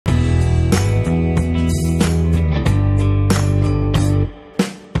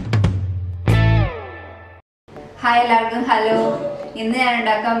Hi, everyone. Hello. ഇന്ന് ഞാൻ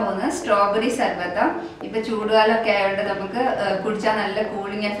ഉണ്ടാക്കാൻ പോകുന്നത് സ്ട്രോബെറി സർബത്ത. ഇപ്പോ ചൂടുകാലമൊക്കെ ആയതുകൊണ്ട് നമുക്ക് കുടിച്ചാൽ നല്ല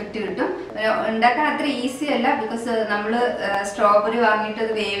കൂളിംഗ് എഫക്റ്റ് കിട്ടും. ഉണ്ടാക്കാൻ അത്ര ഈസി അല്ല ബിക്കോസ് നമ്മൾ സ്ട്രോബെറി വാങ്ങിയിട്ട്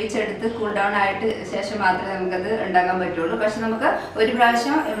അത് വേവിച്ചെടുത്ത് കൂൾ ഡൗൺ ആയിട്ട് ശേഷം മാത്രമേ നമുക്കത് ഉണ്ടാക്കാൻ പറ്റുള്ളൂ. പക്ഷെ നമുക്ക് ഒരു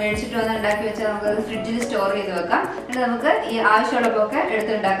പ്രാവശ്യം മേടിച്ചിട്ട് വന്ന് ഉണ്ടാക്കി വെച്ചാൽ നമുക്കത് ഫ്രിഡ്ജിൽ സ്റ്റോർ ചെയ്ത് വെക്കാം. എന്നിട്ട് നമുക്ക് ഈ ആവശ്യമുള്ളപ്പോഴൊക്കെ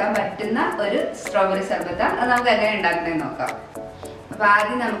എടുത്ത് ഉണ്ടാക്കാൻ പറ്റുന്ന ഒരു സ്ട്രോബെറി സർബത്ത. അത് നമുക്ക് എങ്ങനെ ഉണ്ടാക്കണമെന്ന് നോക്കാം. അപ്പോൾ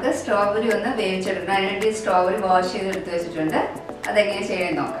ആദ്യം നമുക്ക് സ്ട്രോബെറി ഒന്ന് വേവിച്ചെടുക്കണം. അതിനുവേണ്ടി സ്ട്രോബെറി വാഷ് ചെയ്ത് എടുത്ത് വെച്ചിട്ടുണ്ട്. അതെങ്ങനെ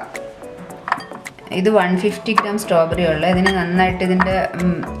ചെയ്യണമെന്ന് നോക്കാം. ഇത് 150 gram സ്ട്രോബെറി ഉള്ളത്. ഇതിന് നന്നായിട്ട് ഇതിൻ്റെ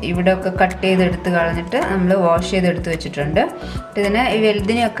ഇവിടെയൊക്കെ കട്ട് ചെയ്തെടുത്ത് കളഞ്ഞിട്ട് നമ്മൾ വാഷ് ചെയ്തെടുത്ത് വെച്ചിട്ടുണ്ട്. ഇതിനെ ഈ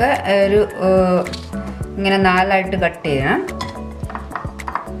വലുതിനെയൊക്കെ ഒരു ഇങ്ങനെ 4ആയിട്ട് കട്ട് ചെയ്യണം.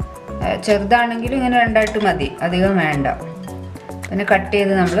 ചെറുതാണെങ്കിലും ഇങ്ങനെ 2ആയിട്ട് മതി, അധികം വേണ്ട. പിന്നെ കട്ട്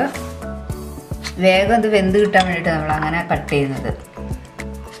ചെയ്ത് നമ്മൾ വേഗം അത് വെന്ത് കിട്ടാൻ വേണ്ടിയിട്ട് നമ്മൾ അങ്ങനെ കട്ട് ചെയ്യുന്നത്.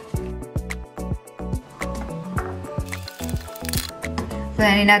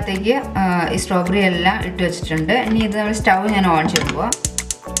 അതിനകത്തേക്ക് ഈ സ്ട്രോബെറി എല്ലാം ഇട്ട് വെച്ചിട്ടുണ്ട്. ഇനി ഇത് നമ്മൾ സ്റ്റൗ ഞാൻ ഓൺ ചെയ്ത് പോവാം.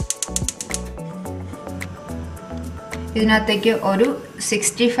 ഇതിനകത്തേക്ക് ഒരു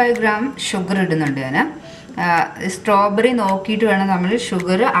 65 gram ഷുഗർ ഇടുന്നുണ്ട് ഞാൻ. സ്ട്രോബെറി നോക്കിയിട്ട് വേണം നമ്മൾ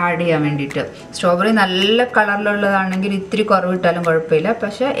ഷുഗർ ആഡ് ചെയ്യാൻ വേണ്ടിയിട്ട്. സ്ട്രോബെറി നല്ല കളറിലുള്ളതാണെങ്കിൽ ഇത്തിരി കുറവിട്ടാലും കുഴപ്പമില്ല.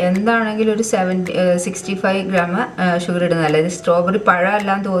 പക്ഷേ എന്താണെങ്കിലും ഒരു 65 gram ഷുഗർ ഇടുന്നതല്ല. ഇത് സ്ട്രോബെറി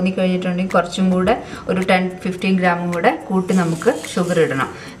പഴമെല്ലാം തോന്നിക്കഴിഞ്ഞിട്ടുണ്ടെങ്കിൽ കുറച്ചും കൂടെ ഒരു 10-15 gram കൂടെ കൂട്ടി നമുക്ക് ഷുഗർ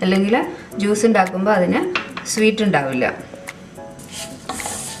ഇടണം. അല്ലെങ്കിൽ ജ്യൂസ് ഉണ്ടാക്കുമ്പോൾ അതിന് സ്വീറ്റ് ഉണ്ടാവില്ല.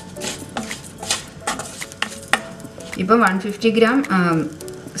 ഇപ്പം 150 gram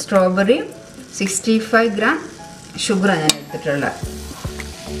സ്ട്രോബെറി, 65 gram ഷുഗറാണ് ഞാൻ എടുത്തിട്ടുള്ളത്.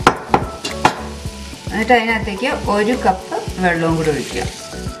 എന്നിട്ട് അതിനകത്തേക്ക് 1 കപ്പ് വെള്ളവും കൂടി ഒഴിക്കുക.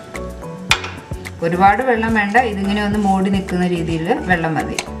 ഒരുപാട് വെള്ളം വേണ്ട, ഇതിങ്ങനെ ഒന്ന് മൂടി നിൽക്കുന്ന രീതിയിൽ വെള്ളം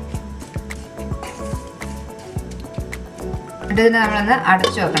മതി. എന്നിട്ട് ഇതിനെ നമ്മളൊന്ന്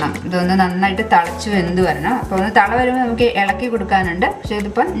അടച്ചു വെക്കണം. ഇതൊന്ന് നന്നായിട്ട് തിളച്ച് വെന്ത് വരണം. അപ്പോൾ ഒന്ന് തള വരുമ്പോൾ നമുക്ക് ഇളക്കി കൊടുക്കാനുണ്ട്. പക്ഷേ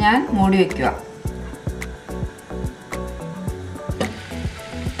ഇതിപ്പം ഞാൻ മൂടി വയ്ക്കുക.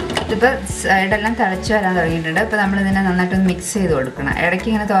 ഇപ്പോൾ സൈഡെല്ലാം തിളച്ച് വരാൻ തുടങ്ങിയിട്ടുണ്ട്. അപ്പോൾ നമ്മളിതിനെ നന്നായിട്ടൊന്ന് മിക്സ് ചെയ്ത് കൊടുക്കണം. ഇടയ്ക്ക്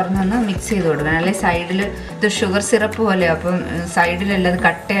ഇങ്ങനെ തുറന്നൊന്ന് മിക്സ് ചെയ്ത് കൊടുക്കണം. അല്ലെങ്കിൽ സൈഡിൽ ഇത് ഷുഗർ സിറപ്പ് പോലെയാണ്. അപ്പം സൈഡിലെല്ലാം അത്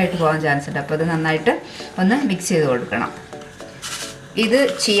കട്ടയായിട്ട് പോകാൻ ചാൻസ് ഉണ്ട്. അപ്പോൾ അത് നന്നായിട്ട് ഒന്ന് മിക്സ് ചെയ്ത് കൊടുക്കണം. ഇത്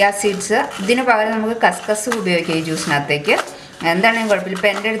ചിയ സീഡ്സ്. ഇതിന് പകരം നമുക്ക് കസ്കസ് ഉപയോഗിക്കാം ഈ ജ്യൂസിനകത്തേക്ക്. എന്താണെങ്കിലും കുഴപ്പമില്ല. ഇപ്പോൾ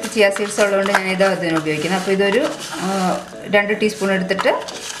എൻ്റെ അടുത്ത് ചിയ സീഡ്സ് ഉള്ളതുകൊണ്ട് ഞാൻ ഇത് അതിന് ഉപയോഗിക്കുന്നത്. അപ്പോൾ ഇതൊരു 2 ടീസ്പൂൺ എടുത്തിട്ട്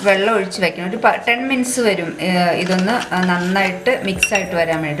വെള്ളം ഒഴിച്ച് വയ്ക്കണം. ഒരു 10 minutes വരും ഇതൊന്ന് നന്നായിട്ട് മിക്സായിട്ട്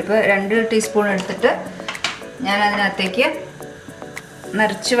വരാൻ വേണ്ടിയിട്ട്. ഇപ്പോൾ 2 ടീസ്പൂൺ എടുത്തിട്ട് ഞാൻ അതിനകത്തേക്ക്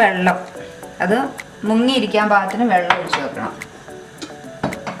നിറച്ച് വെള്ളം, അത് മുങ്ങിയിരിക്കാൻ പാകത്തിന് വെള്ളം ഒഴിച്ച് വെക്കണം.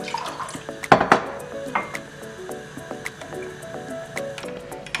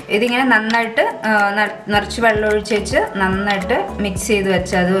 ഇതിങ്ങനെ നന്നായിട്ട് നിറച്ച് വെള്ളം ഒഴിച്ച് വെച്ച് നന്നായിട്ട് മിക്സ് ചെയ്ത്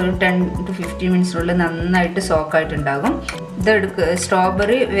വെച്ചാൽ അത് ഒരു 10-15 minutes നന്നായിട്ട് സോക്കായിട്ടുണ്ടാകും.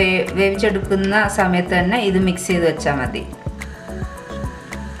 സ്ട്രോബെറി വേവിച്ചെടുക്കുന്ന സമയത്ത് തന്നെ ഇത് മിക്സ് ചെയ്ത് വെച്ചാൽ മതി.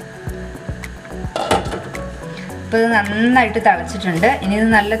 ഇപ്പോൾ ഇത് നന്നായിട്ട് തിളച്ചിട്ടുണ്ട്. ഇനി ഇത്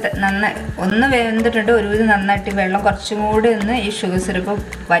നന്നായി ഒന്ന് വെന്തിട്ടുണ്ട്. ഒരുവിധം നന്നായിട്ട് വെള്ളം കുറച്ചും കൂടി ഒന്ന് ഈ ഷുഗർ സിറപ്പ്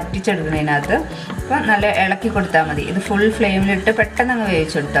വറ്റിച്ചെടുക്കണം ഇതിനകത്ത്. അപ്പം നല്ല ഇളക്കി കൊടുത്താൽ മതി. ഇത് ഫുൾ ഫ്ലെയിമിലിട്ട് പെട്ടെന്ന് അങ്ങ്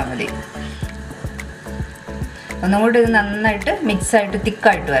വേവിച്ചെടുത്താൽ മതി. ഒന്നും കൂടി ഇത് നന്നായിട്ട് മിക്സായിട്ട്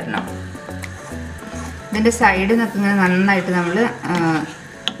തിക്കായിട്ട് വരണം. ഇതിൻ്റെ സൈഡിൽ നിന്നൊക്കെ ഇങ്ങനെ നന്നായിട്ട് നമ്മൾ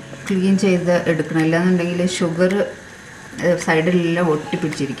ക്ലീൻ ചെയ്ത് എടുക്കണം. ഇല്ലാന്നുണ്ടെങ്കിൽ ഷുഗർ സൈഡിലെല്ലാം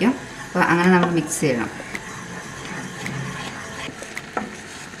ഒട്ടിപ്പിടിച്ചിരിക്കും. അപ്പോൾ അങ്ങനെ നമ്മൾ മിക്സ് ചെയ്യണം.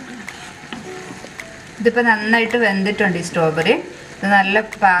 ഇതിപ്പോൾ നന്നായിട്ട് വെന്തിട്ടുണ്ട് ഈ സ്ട്രോബെറി. ഇത് നല്ല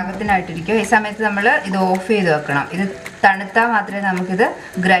പാകത്തിനായിട്ടിരിക്കും. ഈ സമയത്ത് നമ്മൾ ഇത് ഓഫ് ചെയ്ത് വെക്കണം. ഇത് തണുത്താൽ മാത്രമേ നമുക്കിത്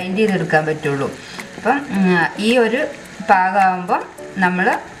ഗ്രൈൻഡ് ചെയ്തെടുക്കാൻ പറ്റുള്ളൂ. അപ്പം ഈ ഒരു പാകമാകുമ്പോൾ നമ്മൾ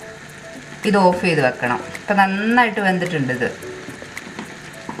ഇത് ഓഫ് ചെയ്ത് വെക്കണം. അപ്പം നന്നായിട്ട് വെന്തിട്ടുണ്ട് ഇത്.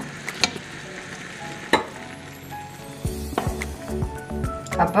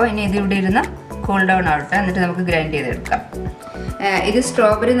 അപ്പോൾ ഇനി ഇതിവിടെ ഇരുന്ന് കൂൾ ഡൗൺ ആവട്ടെ. എന്നിട്ട് നമുക്ക് ഗ്രൈൻഡ് ചെയ്തെടുക്കാം. ഇത്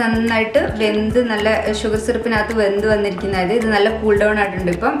സ്ട്രോബെറി നന്നായിട്ട് വെന്ത് നല്ല ഷുഗർ സിറപ്പിനകത്ത് വെന്ത് വന്നിരിക്കുന്നത്. ഇത് നല്ല കൂൾ ഡൗൺ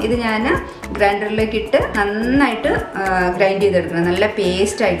ആയിട്ടുണ്ട്. ഇപ്പം ഇത് ഞാൻ ഗ്രൈൻഡറിലേക്ക് ഇട്ട് നന്നായിട്ട് ഗ്രൈൻഡ് ചെയ്തെടുക്കണം. നല്ല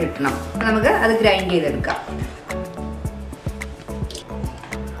പേസ്റ്റായി കിട്ടണം. നമുക്ക് അത് ഗ്രൈൻഡ് ചെയ്തെടുക്കാം.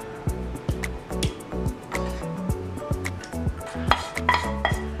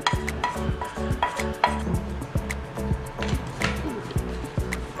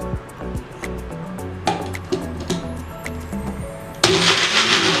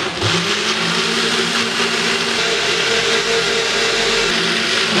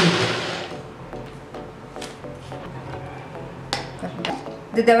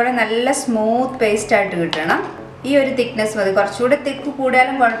 ഇതേപോലെ നല്ല സ്മൂത്ത് പേസ്റ്റ് ആയിട്ട് കിട്ടണം. ഈ ഒരു തിക്നെസ് മതി. കുറച്ചുകൂടെ തിക്ക്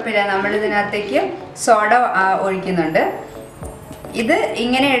കൂടിയാലും കുഴപ്പമില്ല. നമ്മൾ ഇതിനകത്തേക്ക് സോഡ ഒഴിക്കുന്നുണ്ട്. ഇത്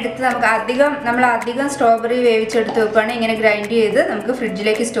ഇങ്ങനെ എടുത്ത് നമ്മൾ അധികം സ്ട്രോബെറി വേവിച്ചെടുത്ത് വെക്കുകയാണെങ്കിൽ ഇങ്ങനെ ഗ്രൈൻഡ് ചെയ്ത് നമുക്ക്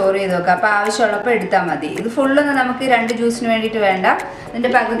ഫ്രിഡ്ജിലേക്ക് സ്റ്റോർ ചെയ്ത് വെക്കാം. അപ്പോൾ ആവശ്യമുള്ളപ്പോൾ എടുത്താൽ മതി. ഇത് ഫുള്ളൊന്നും നമുക്ക് 2 ജ്യൂസിന് വേണ്ടിയിട്ട് വേണ്ട,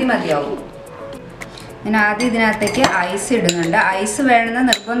 ഇതിൻ്റെ പകുതി മതിയാവും. ഞാൻ ആദ്യം ഇതിനകത്തേക്ക് ഐസ് ഇടുന്നുണ്ട്. ഐസ് വേണമെന്ന്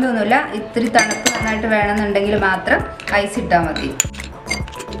നിർബന്ധമൊന്നുമില്ല, ഇത്തിരി തണുപ്പ് നന്നായിട്ട് വേണമെന്നുണ്ടെങ്കിൽ മാത്രം ഐസ് ഇട്ടാൽ മതി.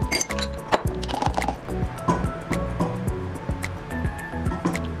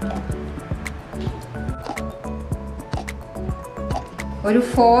 ഒരു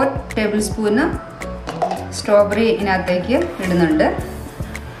 4 ടേബിൾ സ്പൂണ് സ്ട്രോബെറി ഇതിനകത്തേക്ക് ഇടുന്നുണ്ട്.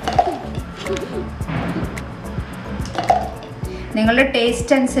 നിങ്ങളുടെ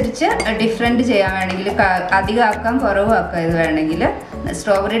ടേസ്റ്റ് അനുസരിച്ച് ഡിഫറെൻറ്റ് ചെയ്യാൻ വേണമെങ്കിൽ അധികം ആക്കാം, കുറവും ആക്കാം. ഇത് വേണമെങ്കിൽ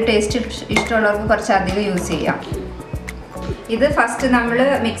സ്ട്രോബെറി ടേസ്റ്റ് ഇഷ്ടമുള്ളവർക്ക് കുറച്ച് അധികം യൂസ് ചെയ്യാം. ഇത് ഫസ്റ്റ് നമ്മൾ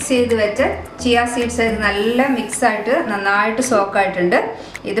മിക്സ് ചെയ്ത് വെച്ച ചിയ സീഡ്സ് ഇത് നല്ല മിക്സായിട്ട് നന്നായിട്ട് സോക്കായിട്ടുണ്ട്.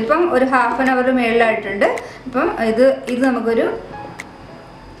 ഇതിപ്പം ഒരു ½ an hour മേളിലായിട്ടുണ്ട്. അപ്പം ഇത് നമുക്കൊരു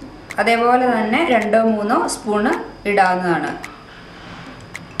അതേപോലെ തന്നെ 2-3 സ്പൂണ് ഇടാവുന്നതാണ്.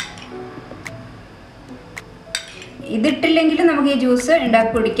 ഇതിട്ടില്ലെങ്കിൽ നമുക്ക് ഈ ജ്യൂസ്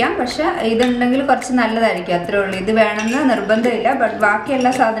ഉണ്ടാക്കി കുടിക്കാം, പക്ഷെ ഇതുണ്ടെങ്കിൽ കുറച്ച് നല്ലതായിരിക്കും, അത്രേ ഉള്ളൂ. ഇത് വേണമെന്ന് നിർബന്ധമില്ല, ബട്ട് ബാക്കി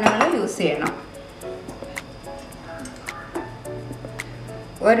എല്ലാ സാധനങ്ങളും യൂസ് ചെയ്യണം.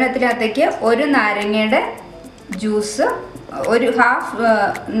 ഒരെണ്ണത്തിനകത്തേക്ക് ഒരു നാരങ്ങയുടെ ജ്യൂസ്, ഒരു ½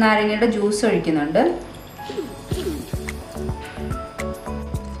 നാരങ്ങയുടെ ജ്യൂസ് ഒഴിക്കുന്നുണ്ട്.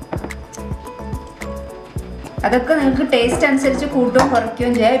 അതൊക്കെ നിങ്ങൾക്ക് ടേസ്റ്റ് അനുസരിച്ച് കൂട്ടുകയും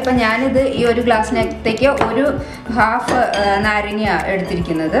കുറയ്ക്കുകയും ചെയ്യാം. ഇപ്പം ഞാനിത് ഈ ഒരു ഗ്ലാസ്സിനകത്തേക്ക് ഒരു ½ നാരങ്ങ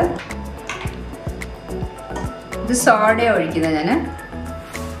എടുത്തിരിക്കുന്നത്. ഇത് സോഡയാണ് ഒഴിക്കുന്നത് ഞാൻ.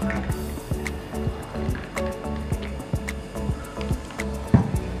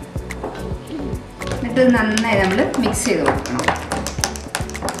 എന്നിട്ട് നന്നായി നമ്മൾ മിക്സ് ചെയ്ത് കൊടുക്കണം.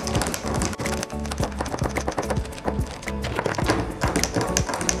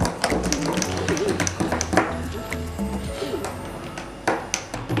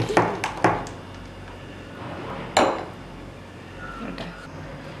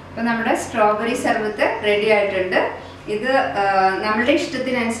 അപ്പോൾ നമ്മുടെ സ്ട്രോബെറി സർബത്ത് റെഡി ആയിട്ടുണ്ട്. ഇത് നമ്മുടെ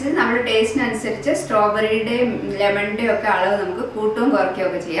ഇഷ്ടത്തിനനുസരിച്ച്, നമ്മുടെ ടേസ്റ്റിനനുസരിച്ച് സ്ട്രോബെറിയുടെയും ലെമണിൻ്റെയും ഒക്കെ അളവ് നമുക്ക് കൂട്ടുകയും കുറയ്ക്കുകയും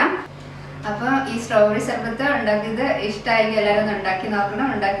ഒക്കെ ചെയ്യാം. അപ്പോൾ ഈ സ്ട്രോബെറി സർബത്ത് ഉണ്ടാക്കിയത് ഇഷ്ടമായെങ്കിൽ എല്ലാവരും ഒന്ന് ഉണ്ടാക്കി നോക്കണം.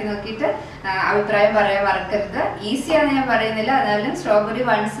 ഉണ്ടാക്കി നോക്കിയിട്ട് അഭിപ്രായം പറയാൻ മറക്കരുത്. ഈസിയാണെന്ന് ഞാൻ പറയുന്നില്ല, എന്നാലും സ്ട്രോബെറി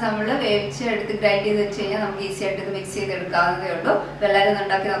വൺസ് നമ്മൾ വേവിച്ച് എടുത്ത് ഗ്രൈൻഡ് ചെയ്ത് വെച്ച് കഴിഞ്ഞാൽ നമുക്ക് ഈസി ആയിട്ട് ഇത് മിക്സ് ചെയ്തെടുക്കാവുന്നതേ ഉള്ളൂ. അപ്പോൾ എല്ലാവരും ഒന്ന്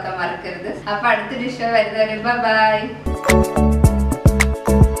ഉണ്ടാക്കി നോക്കാൻ മറക്കരുത്. അപ്പോൾ അടുത്ത ഡിഷ് വരുന്നവരെ ബൈ.